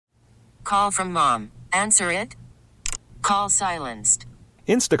Call from mom. Answer it. Call silenced.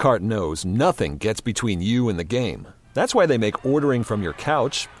 Instacart knows nothing gets between you and the game. That's why they make ordering from your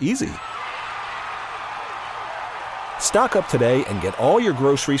couch easy. Stock up today and get all your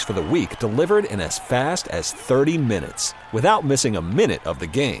groceries for the week delivered in as fast as 30 minutes without missing a minute of the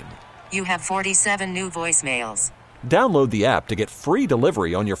game. You have 47 new voicemails. Download the app to get free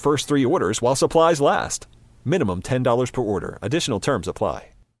delivery on your first 3 orders while supplies last. Minimum $10 per order. Additional terms apply.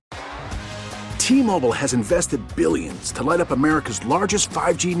 T-Mobile has invested billions to light up America's largest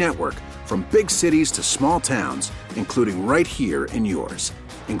 5G network, from big cities to small towns, including right here in yours.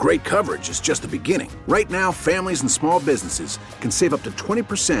 And great coverage is just the beginning. Right now, families and small businesses can save up to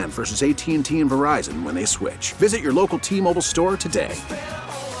 20% versus AT&T and Verizon when they switch. Visit your local T-Mobile store today.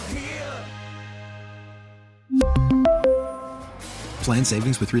 Plan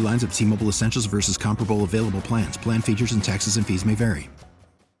savings with 3 lines of T-Mobile Essentials versus comparable available plans. Plan features and taxes and fees may vary.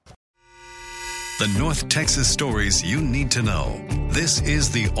 The North Texas stories you need to know. This is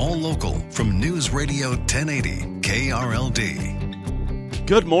the All Local from News Radio 1080 KRLD.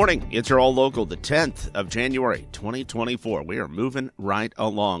 Good morning. It's your All Local, the 10th of January, 2024. We are moving right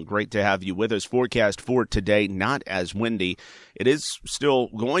along. Great to have you with us. Forecast for today, not as windy. It is still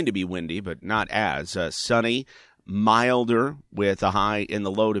going to be windy, but not as sunny. Milder with a high in the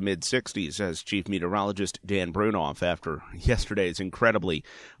low to mid-60s, as Chief Meteorologist Dan Brunoff after yesterday's incredibly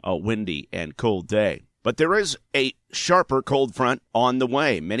windy and cold day. But there is a sharper cold front on the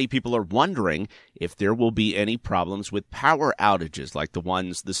way. Many people are wondering if there will be any problems with power outages like the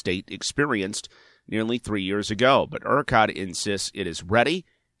ones the state experienced nearly 3 years ago. But ERCOT insists it is ready.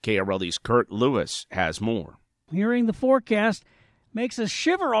 KRLD's Kurt Lewis has more. Hearing the forecast makes us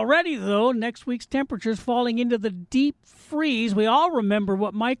shiver already, though. Next week's temperatures falling into the deep freeze. We all remember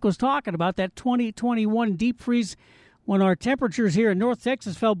what Mike was talking about, that 2021 deep freeze when our temperatures here in North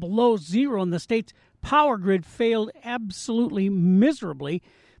Texas fell below zero and the state's power grid failed absolutely miserably.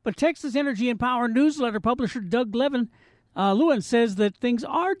 But Texas Energy and Power newsletter publisher Doug Lewin says that things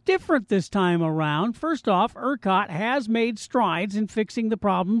are different this time around. First off, ERCOT has made strides in fixing the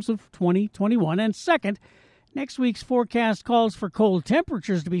problems of 2021. And second, next week's forecast calls for cold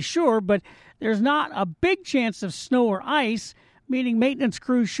temperatures, to be sure, but there's not a big chance of snow or ice, meaning maintenance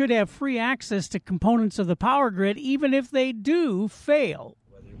crews should have free access to components of the power grid, even if they do fail.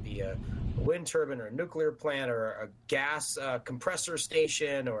 Whether it be a wind turbine or a nuclear plant or a gas compressor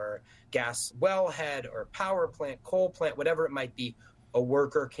station or gas wellhead or power plant, coal plant, whatever it might be, a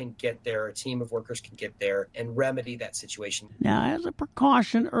worker can get there, a team of workers can get there and remedy that situation. Now, as a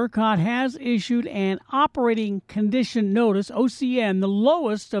precaution, ERCOT has issued an operating condition notice, OCN, the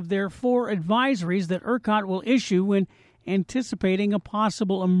lowest of their 4 advisories that ERCOT will issue when anticipating a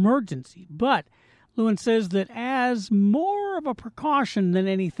possible emergency. But Lewin says that as more of a precaution than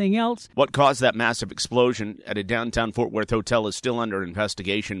anything else. What caused that massive explosion at a downtown Fort Worth hotel is still under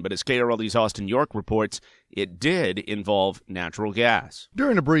investigation, but as KRLD's Austin York reports, it did involve natural gas.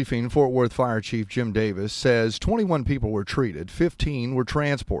 During a briefing, Fort Worth Fire Chief Jim Davis says 21 people were treated, 15 were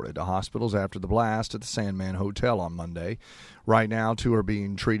transported to hospitals after the blast at the Sandman Hotel on Monday. Right now, 2 are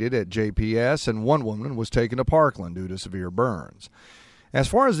being treated at JPS, and 1 woman was taken to Parkland due to severe burns. As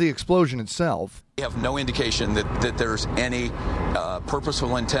far as the explosion itself, we have no indication that there's any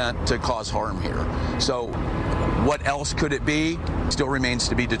purposeful intent to cause harm here. So what else could it be still remains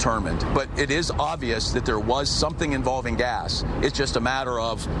to be determined. But it is obvious that there was something involving gas. It's just a matter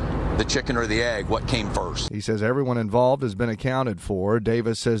of the chicken or the egg, what came first. He says everyone involved has been accounted for.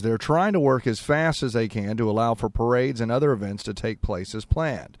 Davis says they're trying to work as fast as they can to allow for parades and other events to take place as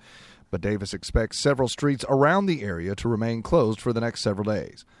planned. But Davis expects several streets around the area to remain closed for the next several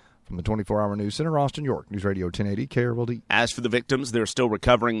days. From the 24-hour News Center, Austin York, News Radio 1080, KRLD. As for the victims, they're still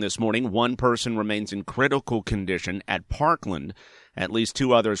recovering this morning. 1 person remains in critical condition at Parkland. At least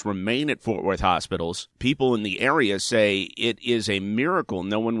 2 others remain at Fort Worth hospitals. People in the area say it is a miracle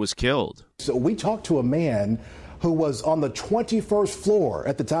no one was killed. So we talked to a man who was on the 21st floor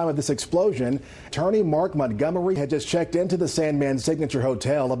at the time of this explosion. Attorney Mark Montgomery had just checked into the Sandman Signature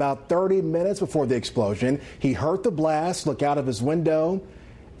Hotel about 30 minutes before the explosion. He heard the blast, looked out of his window,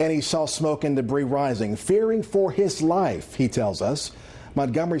 and he saw smoke and debris rising. Fearing for his life, he tells us,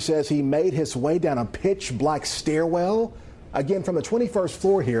 Montgomery says he made his way down a pitch-black stairwell, again from the 21st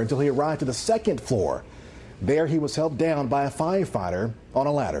floor here, until he arrived to the 2nd floor. There he was helped down by a firefighter on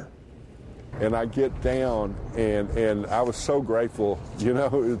a ladder. And I get down, and I was so grateful. You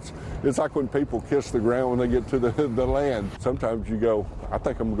know, it's like when people kiss the ground when they get to the land. Sometimes you go, I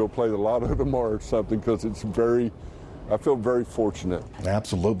think I'm going to go play the lotto tomorrow or something, because it's very I feel very fortunate.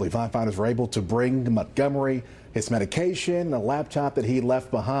 Absolutely. Firefighters were able to bring Montgomery his medication, a laptop that he left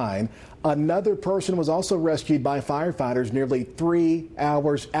behind. Another person was also rescued by firefighters nearly 3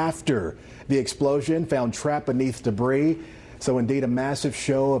 hours after the explosion, found trapped beneath debris. So indeed a massive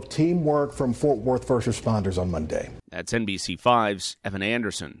show of teamwork from Fort Worth first responders on Monday. That's NBC5's Evan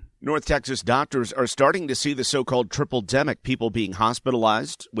Anderson. North Texas doctors are starting to see the so-called triple-demic, people being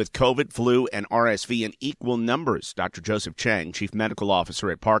hospitalized with COVID, flu, and RSV in equal numbers. Dr. Joseph Chang, chief medical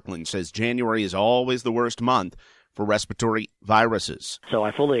officer at Parkland, says January is always the worst month for respiratory viruses. So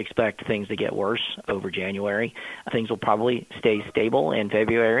I fully expect things to get worse over January. Things will probably stay stable in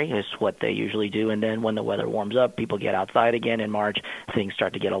February, is what they usually do. And then when the weather warms up, people get outside again in March, things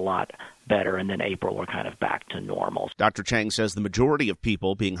start to get a lot better. And then April, we're kind of back to normal. Dr. Chang says the majority of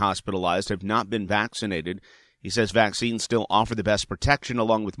people being hospitalized have not been vaccinated. He says vaccines still offer the best protection,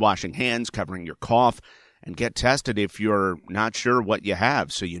 along with washing hands, covering your cough, and get tested if you're not sure what you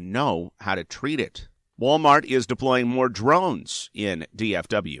have so you know how to treat it. Walmart is deploying more drones in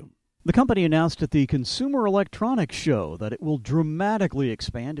DFW. The company announced at the Consumer Electronics Show that it will dramatically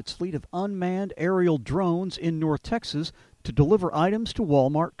expand its fleet of unmanned aerial drones in North Texas to deliver items to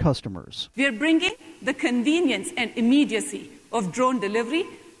Walmart customers. We are bringing the convenience and immediacy of drone delivery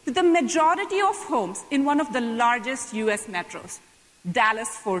to the majority of homes in one of the largest U.S. metros,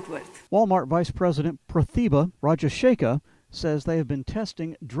 Dallas-Fort Worth. Walmart Vice President Pratibha Rajashekha says they have been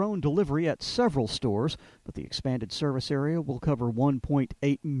testing drone delivery at several stores, but the expanded service area will cover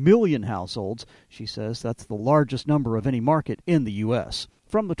 1.8 million households. She says that's the largest number of any market in the U.S.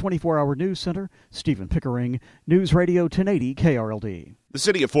 From the 24-Hour News Center, Stephen Pickering, News Radio 1080 KRLD. The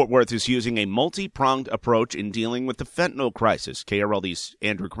city of Fort Worth is using a multi-pronged approach in dealing with the fentanyl crisis. KRLD's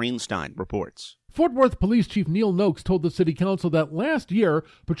Andrew Greenstein reports. Fort Worth Police Chief Neil Noakes told the City Council that last year,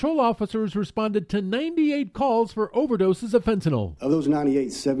 patrol officers responded to 98 calls for overdoses of fentanyl. Of those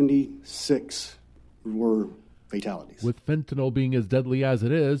 98, 76 were fatalities. With fentanyl being as deadly as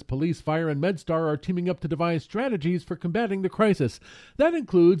it is, police, fire, and MedStar are teaming up to devise strategies for combating the crisis. That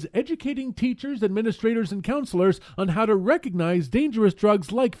includes educating teachers, administrators, and counselors on how to recognize dangerous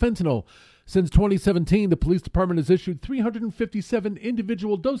drugs like fentanyl. Since 2017, the police department has issued 357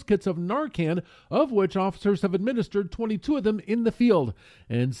 individual dose kits of Narcan, of which officers have administered 22 of them in the field.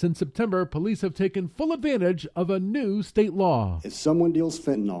 And since September, police have taken full advantage of a new state law. If someone deals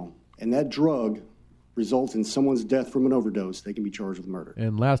fentanyl and that drug results in someone's death from an overdose, they can be charged with murder.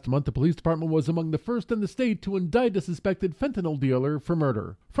 And last month, the police department was among the first in the state to indict a suspected fentanyl dealer for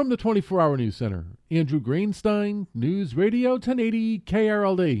murder. From the 24-Hour News Center, Andrew Greenstein, News Radio 1080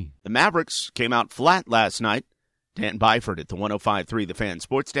 KRLD. The Mavericks came out flat last night. Dan Byford at the 105.3 The Fan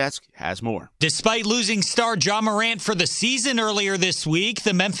Sports Desk has more. Despite losing star Ja Morant for the season earlier this week,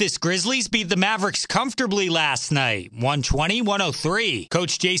 the Memphis Grizzlies beat the Mavericks comfortably last night, 120-103.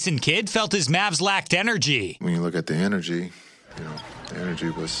 Coach Jason Kidd felt his Mavs lacked energy. When you look at the energy, the energy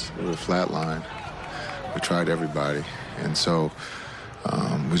was a little flatline. We tried everybody, and so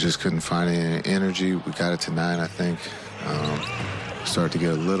we just couldn't find any energy. We got it to 9, I think. Started to get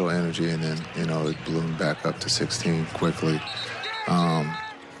a little energy, and then, it ballooned back up to 16 quickly.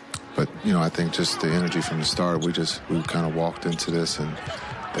 But, I think just the energy from the start, we kind of walked into this, and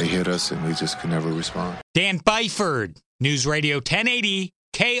they hit us, and we just could never respond. Dan Byford, News Radio 1080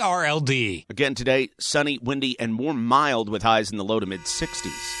 KRLD. Again today, sunny, windy, and more mild with highs in the low to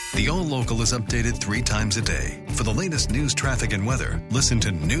mid-60s. The All Local is updated 3 times a day. For the latest news, traffic, and weather, listen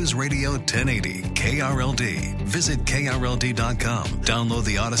to News Radio 1080 KRLD. Visit KRLD.com, download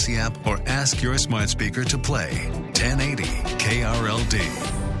the Odyssey app, or ask your smart speaker to play 1080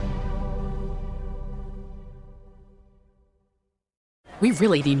 KRLD. We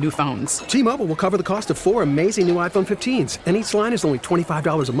really need new phones. T-Mobile will cover the cost of 4 amazing new iPhone 15s, and each line is only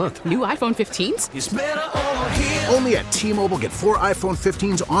 $25 a month. New iPhone 15s? It's better over here. Only at T-Mobile, get 4 iPhone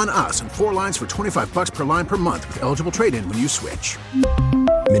 15s on us and 4 lines for $25 per line per month with eligible trade-in when you switch.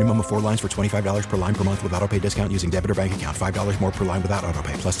 Minimum of 4 lines for $25 per line per month with autopay discount using debit or bank account. $5 more per line without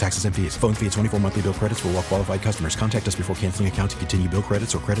autopay, plus taxes and fees. Phone fee at 24 monthly bill credits for well-qualified customers. Contact us before canceling account to continue bill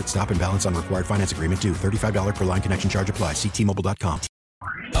credits or credit stop and balance on required finance agreement due. $35 per line connection charge applies. See T-Mobile.com.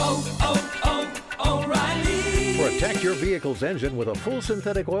 O'Reilly. Protect your vehicle's engine with a full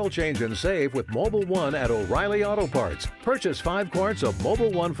synthetic oil change and save with Mobil 1 at O'Reilly Auto Parts. Purchase 5 quarts of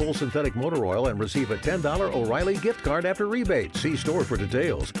Mobil 1 full synthetic motor oil and receive a $10 O'Reilly gift card after rebate. See store for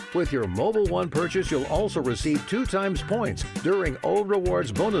details. With your Mobil 1 purchase, you'll also receive 2 times points during O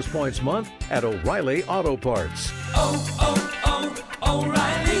Rewards Bonus Points Month at O'Reilly Auto Parts.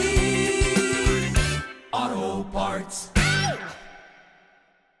 O'Reilly.